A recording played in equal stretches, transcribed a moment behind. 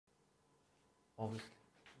obviously.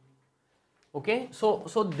 Okay, so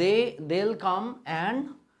they'll come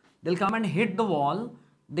and hit the wall,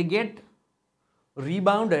 they get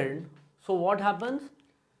rebounded. So what happens?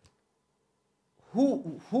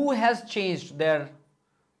 Who has changed their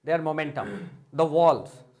momentum? The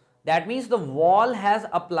walls. That means the wall has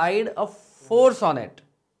applied a force on it,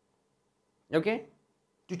 okay,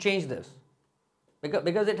 to change this,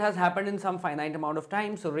 because it has happened in some finite amount of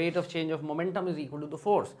time. So rate of change of momentum is equal to the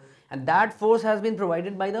force, and that force has been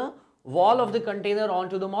provided by the wall of the container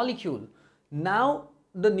onto the molecule. Now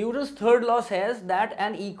the Newton's third law says that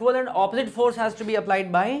an equal and opposite force has to be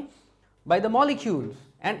applied by the molecules,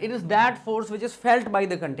 and it is that force which is felt by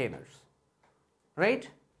the containers, right?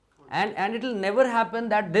 And it will never happen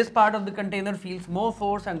that this part of the container feels more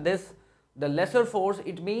force and this the lesser force.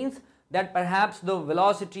 It means that perhaps the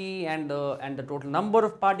velocity and the total number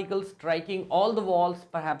of particles striking all the walls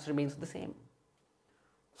perhaps remains the same.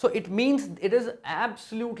 So it means it is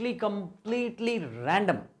absolutely completely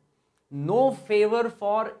random, no favor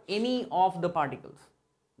for any of the particles,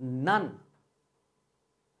 none.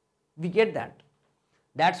 We get that.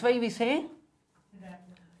 That's why we say,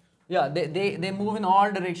 yeah, they move in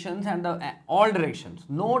all directions, and all directions.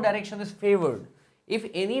 No direction is favored. If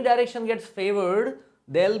any direction gets favored,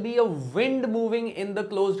 there will be a wind moving in the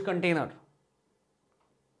closed container.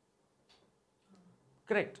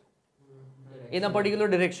 Correct? In a particular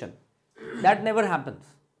direction. That never happens.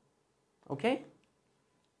 Okay?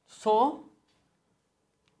 So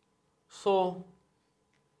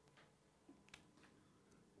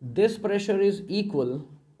this pressure is equal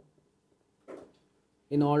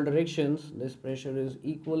in all directions. This pressure is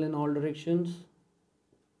equal in all directions.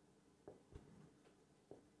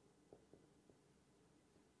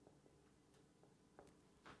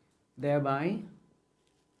 Thereby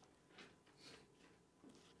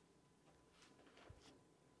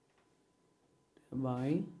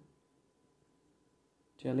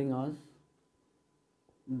telling us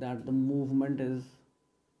that the movement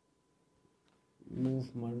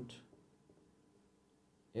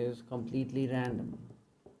is completely random.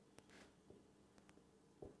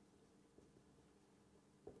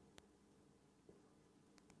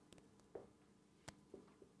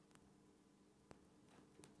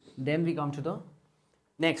 Then we come to the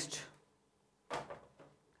next,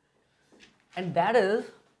 and that is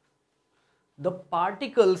the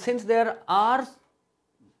particles. Since there are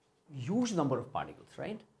huge number of particles,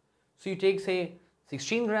 right? So you take, say,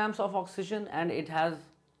 16 grams of oxygen, and it has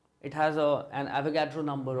an Avogadro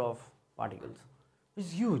number of particles.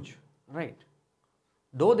 It's huge, right?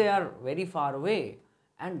 Though they are very far away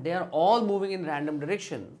and they are all moving in random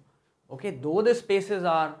direction, okay, though the spaces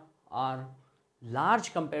are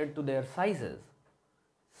large compared to their sizes,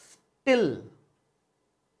 still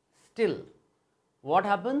what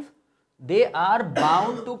happens? They are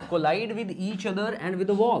bound to collide with each other and with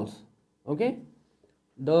the walls. Okay,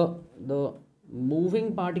 the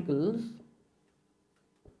moving particles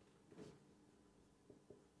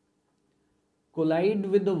collide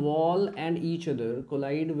with the wall and each other,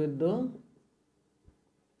 collide with the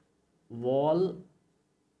wall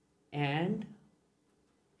and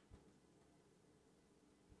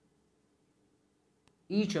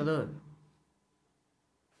each other.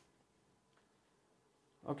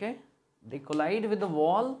 Okay, they collide with the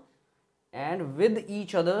wall and with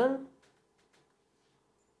each other,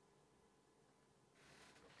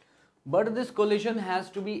 but this collision has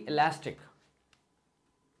to be elastic.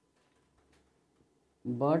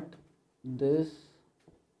 But this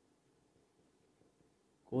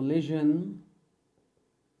collision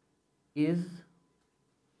is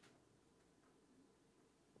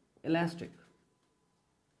elastic.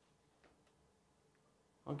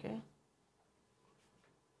 Okay.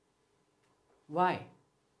 Why?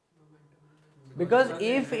 Because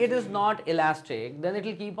if it is not elastic, then it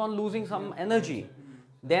will keep on losing some energy.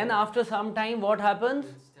 Then after some time, what happens?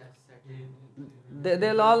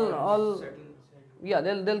 They'll all yeah,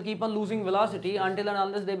 they'll keep on losing velocity until and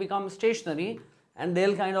unless they become stationary, and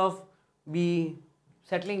they'll kind of be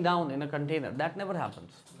settling down in a container. That never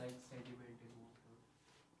happens. Like sediment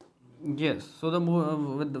in water. Yes. So the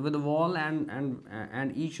with the wall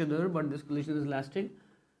and each other, but this collision is elastic.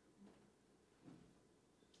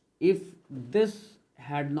 If this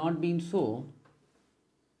had not been so,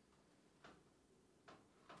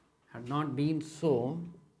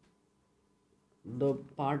 the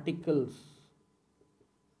particles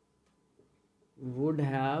would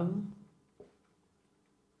have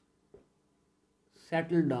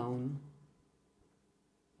settled down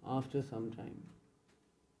after some time.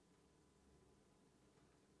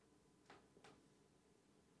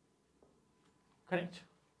 Correct.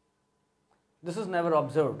 This is never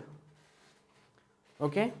observed.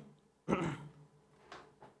 Okay?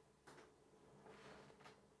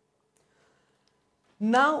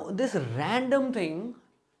 Now, this random thing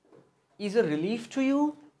is a relief to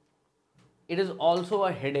you. It is also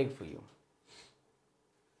a headache for you.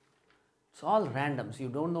 It's all randoms. You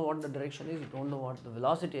don't know what the direction is, you don't know what the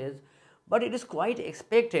velocity is, but it is quite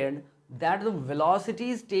expected that the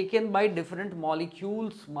velocities taken by different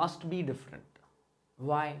molecules must be different.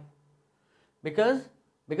 Why? Because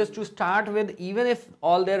to start with, even if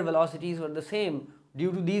all their velocities were the same,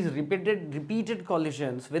 due to these repeated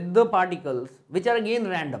collisions with the particles, which are again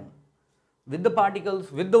random, with the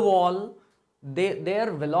particles, with the wall,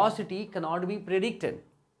 their velocity cannot be predicted.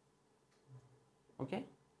 Okay?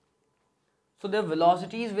 So their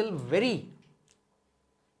velocities will vary.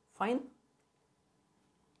 Fine?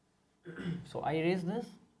 So I erase this.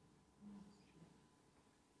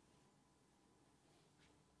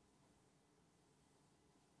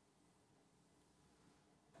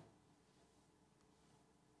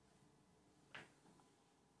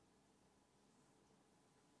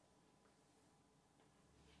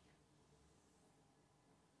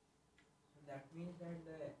 That means that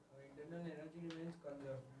the internal energy remains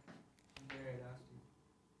conserved in the elastic.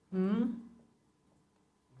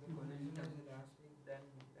 If the collision is elastic, then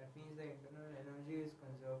that means the internal energy is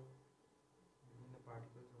conserved in the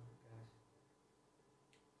particles of the gas.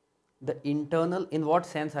 The internal, in what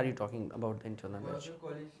sense are you talking about the internal Because energy? the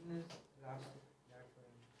collision is elastic, that's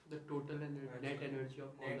why. The total net energy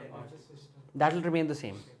of all Net the energy particles. system. That will remain the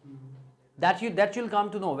same. That you'll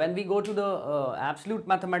come to know when we go to the absolute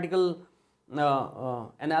mathematical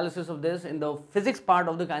analysis of this in the physics part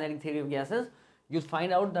of the kinetic theory of gases. You'll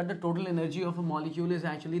find out that the total energy of a molecule is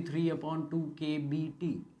actually 3/2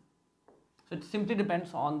 kBT. So it simply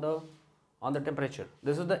depends on the temperature.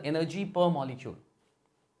 This is the energy per molecule.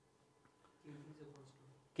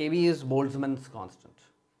 Kb is Boltzmann's constant.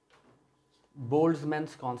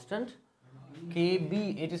 Boltzmann's constant.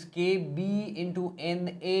 Kb, it is Kb into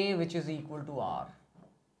Na, which is equal to R.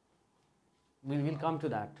 We'll come to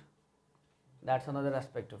that. That's another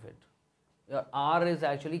aspect of it. R is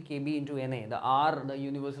actually Kb into Na. The R, the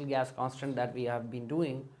universal gas constant that we have been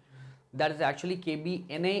doing, that is actually Kb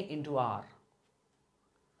Na into R.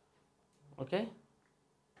 Okay?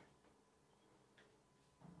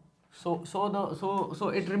 So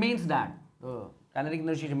it remains that. The kinetic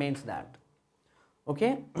energy remains that.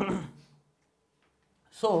 Okay?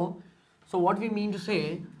 So what we mean to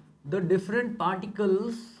say, the different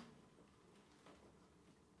particles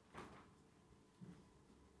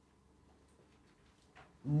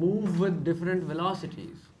move with different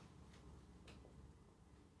velocities.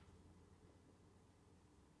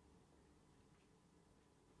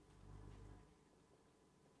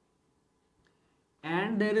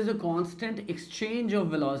 And there is a constant exchange of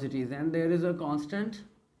velocities, and there is a constant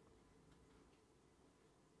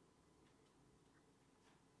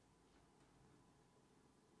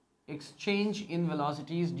exchange in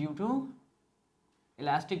velocities due to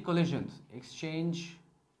elastic collisions. Exchange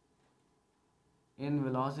in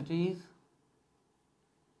velocities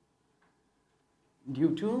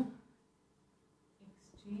due to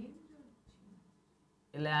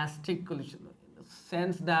elastic collision, in the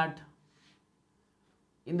sense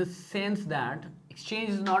that exchange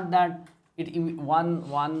is not that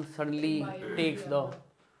one suddenly takes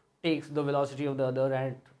the velocity of the other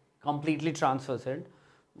and completely transfers it.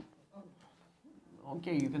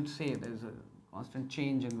 Okay, you can say there is a constant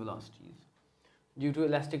change in velocities due to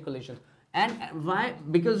elastic collisions. And why?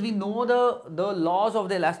 Because we know the laws of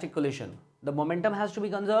the elastic collision. The momentum has to be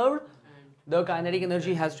conserved, the kinetic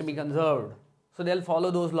energy has to be conserved. So they'll follow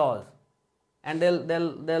those laws, and they'll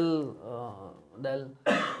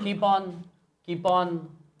keep on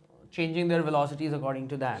changing their velocities according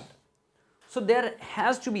to that. So there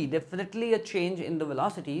has to be definitely a change in the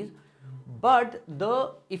velocities, but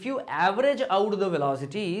if you average out the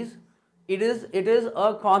velocities, it is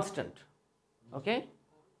a constant.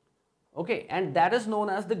 Okay, and that is known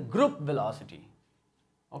as the group velocity.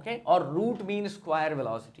 Okay, or root mean square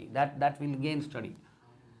velocity. That we'll again study.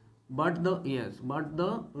 But the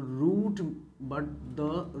root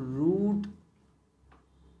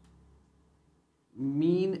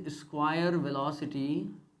mean square velocity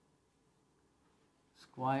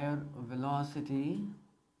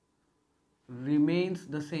remains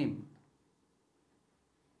the same.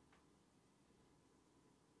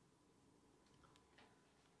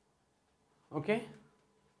 Okay,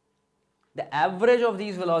 the average of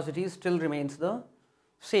these velocities still remains the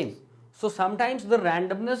same. So sometimes the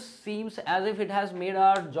randomness seems as if it has made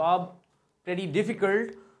our job pretty difficult,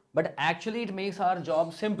 but actually it makes our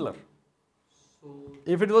job simpler. So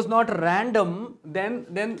If it was not random,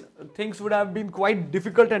 then things would have been quite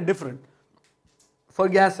difficult and different for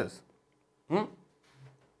gases. Hmm?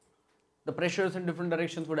 The pressures in different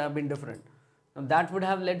directions would have been different. Now that would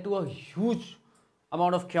have led to a huge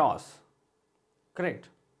amount of chaos. Correct?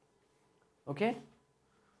 Okay?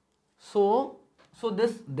 So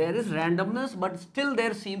this, there is randomness, but still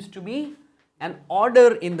there seems to be an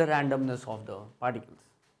order in the randomness of the particles.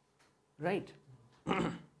 Right? so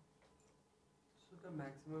the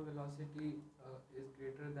maximum velocity is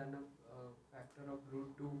greater than a factor of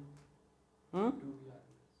root 2 Hmm? to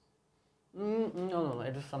VRMS. No,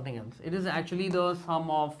 it is something else. It is actually the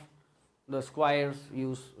sum of the squares.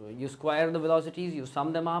 You square the velocities, you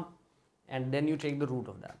sum them up, and then you take the root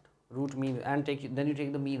of that. Root mean, and then you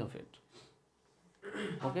take the mean of it.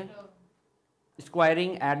 Okay?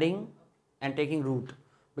 Squaring, adding, and taking root.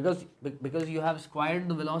 Because you have squared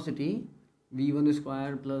the velocity, v1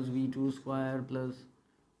 square plus v2 square plus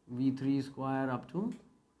v3 square up to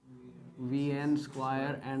vn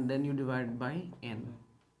square, and then you divide by n.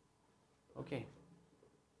 Okay.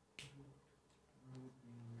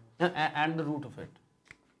 And the root of it.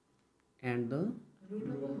 And the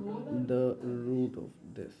root of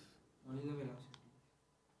this. Only the velocity.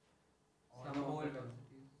 Sum of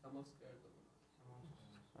velocities, sum of squares of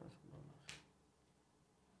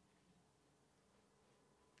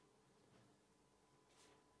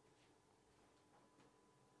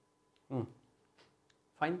velocities.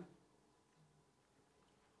 Fine.